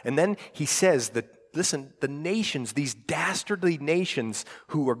happen? And then he says that, listen, the nations, these dastardly nations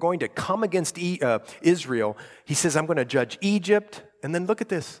who are going to come against Israel, he says, I'm going to judge Egypt. And then look at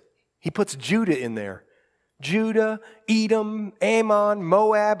this. He puts Judah in there. Judah, Edom, Ammon,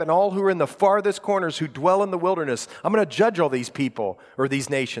 Moab, and all who are in the farthest corners who dwell in the wilderness. I'm going to judge all these people or these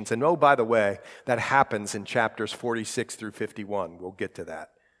nations. And oh, by the way, that happens in chapters 46 through 51. We'll get to that.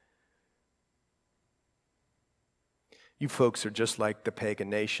 You folks are just like the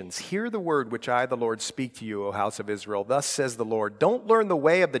pagan nations. Hear the word which I, the Lord, speak to you, O house of Israel. Thus says the Lord, don't learn the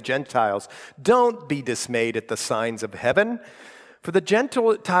way of the Gentiles. Don't be dismayed at the signs of heaven. For the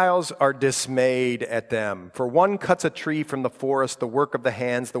Gentiles are dismayed at them. For one cuts a tree from the forest, the work of the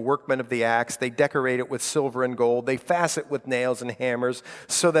hands, the workmen of the axe. They decorate it with silver and gold. They fasten it with nails and hammers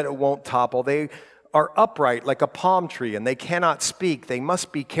so that it won't topple. They are upright like a palm tree, and they cannot speak. They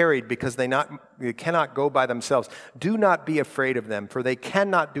must be carried because they cannot go by themselves. Do not be afraid of them, for they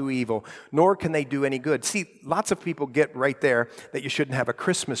cannot do evil, nor can they do any good. See, lots of people get right there that you shouldn't have a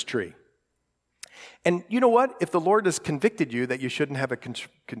Christmas tree. And you know what? If the Lord has convicted you that you shouldn't have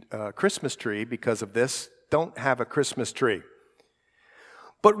a Christmas tree because of this, don't have a Christmas tree.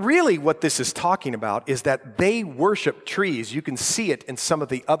 But really what this is talking about is that they worship trees. You can see it in some of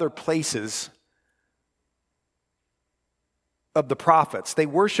the other places of the prophets. They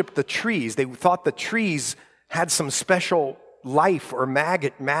worshiped the trees. They thought the trees had some special life or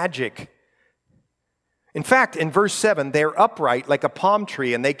magic. In fact, in verse 7, they're upright like a palm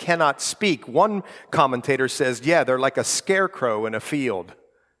tree and they cannot speak. One commentator says, yeah, they're like a scarecrow in a field.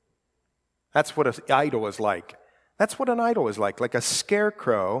 That's what an idol is like. That's what an idol is like a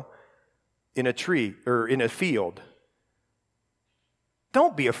scarecrow in a tree or in a field.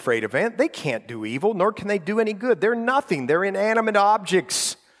 Don't be afraid of them. They can't do evil, nor can they do any good. They're nothing. They're inanimate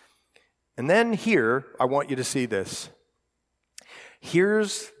objects. And then here, I want you to see this.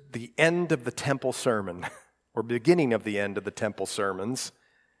 Here's the end of the temple sermon, or beginning of the end of the temple sermons.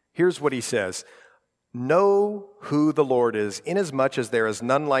 Here's what he says. Know who the Lord is, inasmuch as there is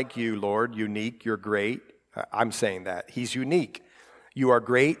none like you, Lord, unique, you're great. I'm saying that. He's unique. You are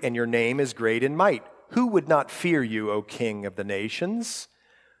great, and your name is great in might. Who would not fear you, O King of the nations?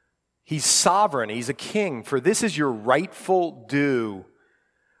 He's sovereign. He's a king. For this is your rightful due.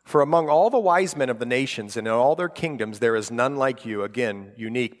 For among all the wise men of the nations and in all their kingdoms, there is none like you. Again,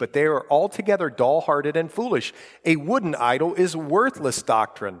 unique. But they are altogether dull-hearted and foolish. A wooden idol is worthless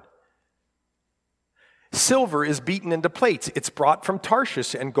doctrine. Silver is beaten into plates. It's brought from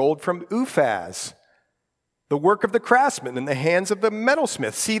Tarshish, and gold from Uphaz. The work of the craftsman in the hands of the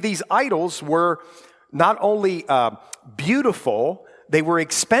metalsmith. See, these idols were not only beautiful, they were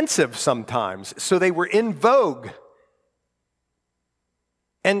expensive sometimes. So they were in vogue.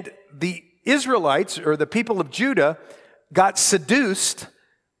 And the Israelites, or the people of Judah, got seduced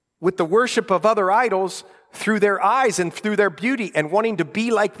with the worship of other idols through their eyes and through their beauty and wanting to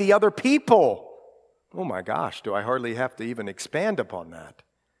be like the other people. Oh my gosh, do I hardly have to even expand upon that?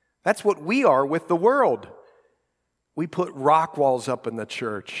 That's what we are with the world. We put rock walls up in the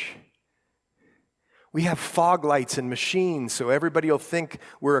church. We have fog lights and machines so everybody will think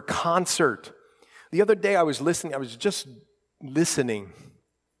we're a concert. The other day I was just listening.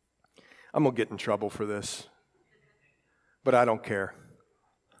 I'm going to get in trouble for this, but I don't care.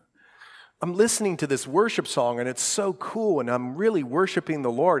 I'm listening to this worship song, and it's so cool, and I'm really worshiping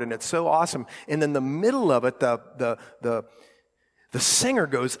the Lord, and it's so awesome. And in the middle of it, the singer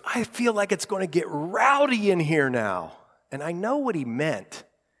goes, I feel like it's going to get rowdy in here now. And I know what he meant,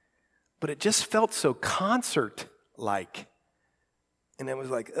 but it just felt so concert-like. And it was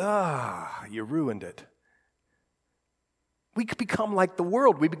like, you ruined it. We could become like the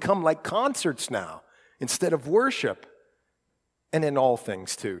world. We become like concerts now instead of worship. And in all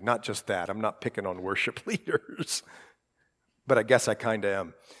things too, not just that. I'm not picking on worship leaders, but I guess I kind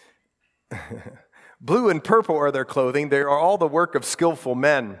of am. Blue and purple are their clothing. They are all the work of skillful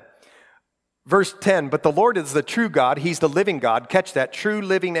men. Verse 10, but the Lord is the true God. He's the living God. Catch that. True,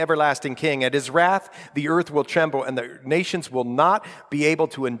 living, everlasting King. At his wrath, the earth will tremble, and the nations will not be able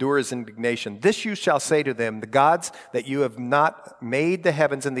to endure his indignation. This you shall say to them, the gods that you have not made the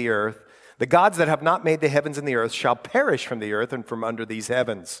heavens and the earth, the gods that have not made the heavens and the earth shall perish from the earth and from under these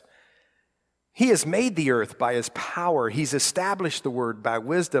heavens. He has made the earth by his power. He's established the word by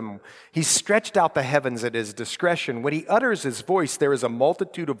wisdom. He's stretched out the heavens at his discretion. When he utters his voice, there is a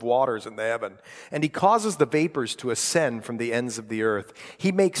multitude of waters in the heaven, and he causes the vapors to ascend from the ends of the earth.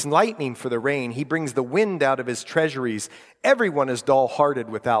 He makes lightning for the rain. He brings the wind out of his treasuries. Everyone is dull-hearted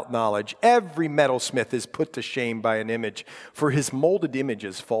without knowledge. Every metalsmith is put to shame by an image, for his molded image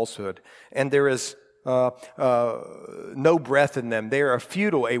is falsehood, and there is no breath in them. They are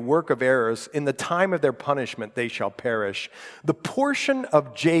futile, a work of errors. In the time of their punishment, they shall perish. The portion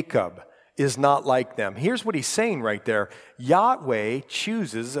of Jacob is not like them. Here's what he's saying right there. Yahweh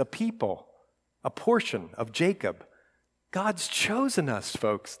chooses a people, a portion of Jacob. God's chosen us,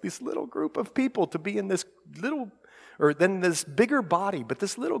 folks, this little group of people to be in this little, or then this bigger body, but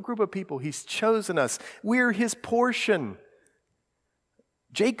this little group of people, he's chosen us. We're his portion.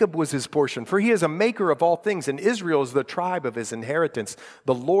 Jacob was his portion, for he is a maker of all things, and Israel is the tribe of his inheritance.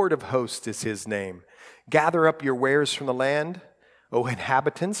 The Lord of hosts is his name. Gather up your wares from the land, O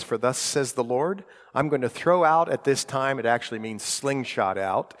inhabitants, for thus says the Lord, I'm going to throw out at this time, it actually means slingshot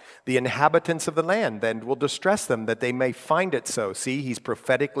out, the inhabitants of the land, and will distress them that they may find it so. See, he's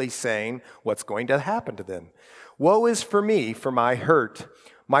prophetically saying what's going to happen to them. Woe is for me, for my hurt.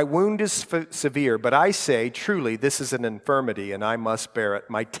 My wound is severe, but I say, truly, this is an infirmity, and I must bear it.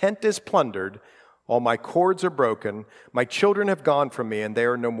 My tent is plundered, all my cords are broken. My children have gone from me, and they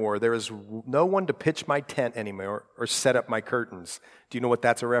are no more. There is no one to pitch my tent anymore or set up my curtains. Do you know what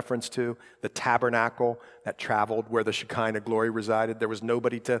that's a reference to? The tabernacle that traveled where the Shekinah glory resided. There was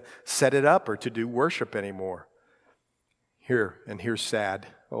nobody to set it up or to do worship anymore. Here's sad.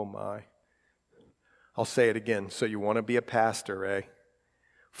 Oh my. I'll say it again. So you want to be a pastor, eh?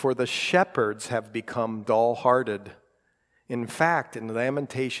 For the shepherds have become dull-hearted. In fact, in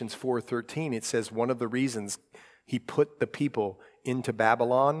Lamentations 4:13, it says one of the reasons he put the people into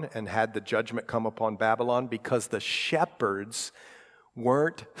Babylon and had the judgment come upon Babylon because the shepherds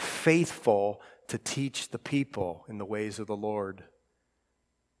weren't faithful to teach the people in the ways of the Lord.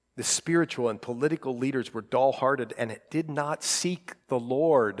 The spiritual and political leaders were dull-hearted and it did not seek the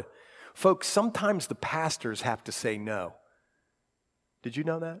Lord. Folks, sometimes the pastors have to say no. Did you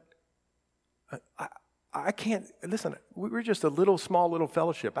know that? I can't, listen, we're just a small little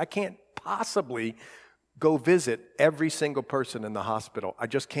fellowship. I can't possibly go visit every single person in the hospital. I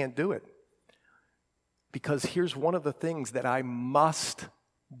just can't do it. Because here's one of the things that I must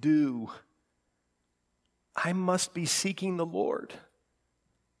do. I must be seeking the Lord.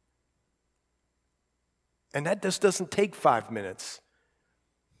 And that just doesn't take 5 minutes.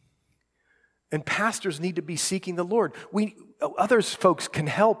 And pastors need to be seeking the Lord. Others folks can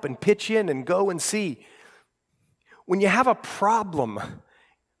help and pitch in and go and see. When you have a problem,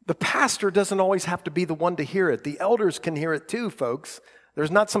 the pastor doesn't always have to be the one to hear it. The elders can hear it too, folks.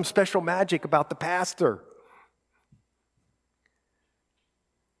 There's not some special magic about the pastor.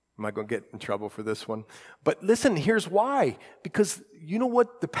 Am I going to get in trouble for this one? But listen, here's why. Because you know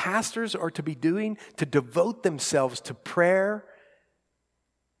what the pastors are to be doing? To devote themselves to prayer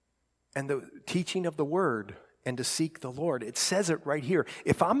and the teaching of the word and to seek the Lord. It says it right here.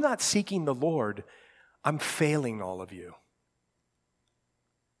 If I'm not seeking the Lord, I'm failing all of you.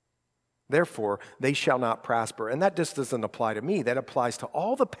 Therefore, they shall not prosper. And that just doesn't apply to me. That applies to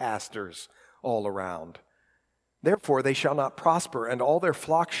all the pastors all around. Therefore, they shall not prosper, and all their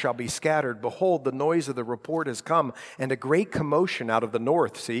flocks shall be scattered. Behold, the noise of the report has come, and a great commotion out of the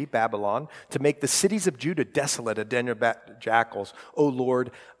north, see, Babylon, to make the cities of Judah desolate, a den of jackals. O Lord,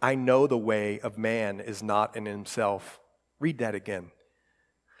 I know the way of man is not in himself. Read that again.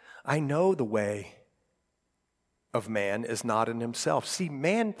 I know the way of man is not in himself. See,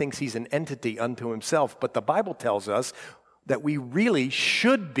 man thinks he's an entity unto himself, but the Bible tells us that we really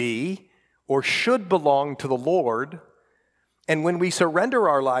should be or should belong to the Lord. And when we surrender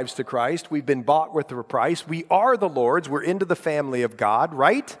our lives to Christ, we've been bought with a price. We are the Lord's. We're into the family of God,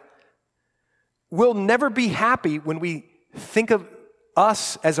 right? We'll never be happy when we think of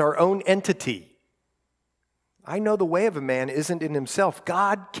us as our own entity. I know the way of a man isn't in himself.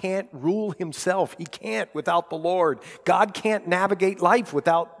 God can't rule himself. He can't without the Lord. God can't navigate life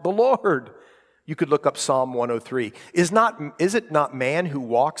without the Lord. You could look up Psalm 103. Is it not man who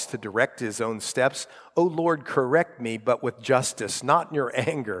walks to direct his own steps? O Lord, correct me, but with justice, not in your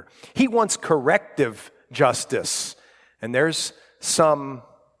anger. He wants corrective justice. And there's some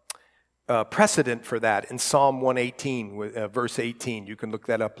precedent for that in Psalm 118, verse 18. You can look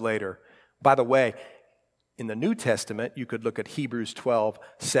that up later. By the way, in the New Testament, you could look at Hebrews 12,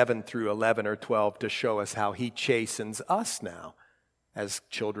 7 through 11 or 12 to show us how he chastens us now as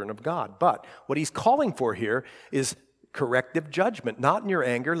children of God. But what he's calling for here is corrective judgment, not in your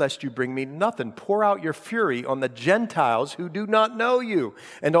anger, lest you bring me nothing. Pour out your fury on the Gentiles who do not know you,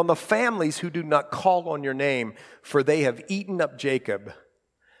 and on the families who do not call on your name, for they have eaten up Jacob,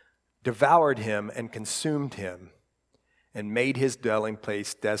 devoured him, and consumed him, and made his dwelling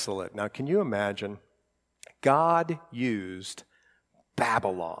place desolate. Now, can you imagine? God used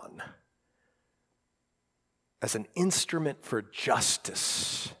Babylon as an instrument for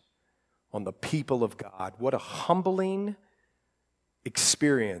justice on the people of God. What a humbling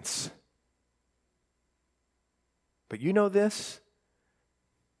experience. But you know this?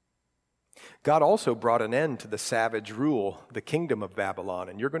 God also brought an end to the savage rule, the kingdom of Babylon,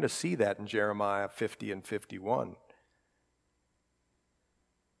 and you're going to see that in Jeremiah 50 and 51.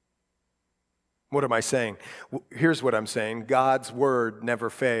 What am I saying? Here's what I'm saying. God's word never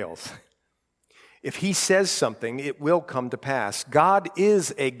fails. If he says something, it will come to pass. God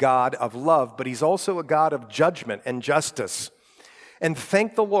is a God of love, but he's also a God of judgment and justice. And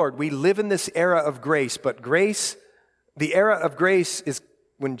thank the Lord, we live in this era of grace, but grace, the era of grace is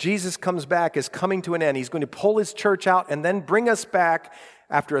when Jesus comes back, is coming to an end. He's going to pull his church out and then bring us back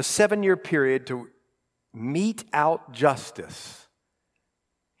after a 7-year period to mete out justice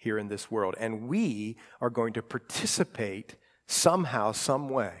here in this world. And we are going to participate somehow, some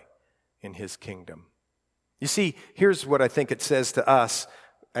way in his kingdom. You see, here's what I think it says to us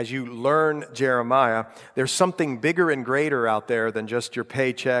as you learn Jeremiah. There's something bigger and greater out there than just your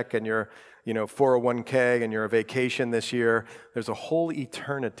paycheck and your 401k and your vacation this year. There's a whole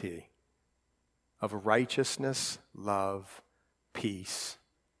eternity of righteousness, love, peace,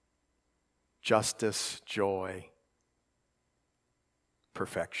 justice, joy,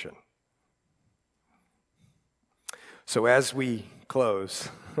 perfection. So as we close,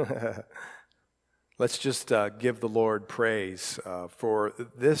 let's just give the Lord praise for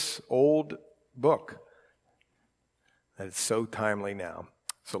this old book that is so timely now.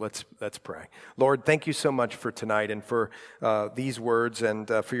 So let's pray. Lord, thank you so much for tonight and for these words and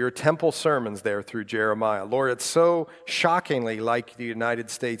for your temple sermons there through Jeremiah. Lord, it's so shockingly like the United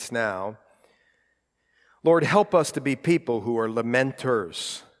States now. Lord, help us to be people who are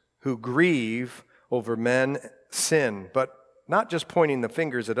lamenters, who grieve over men's sin, but not just pointing the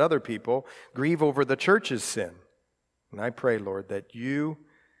fingers at other people, grieve over the church's sin. And I pray, Lord, that you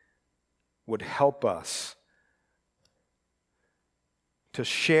would help us to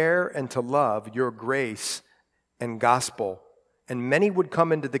share and to love your grace and gospel, and many would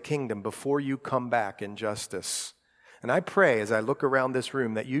come into the kingdom before you come back in justice. And I pray as I look around this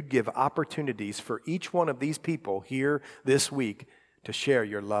room that you'd give opportunities for each one of these people here this week to share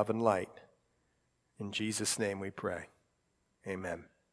your love and light. In Jesus' name we pray. Amen.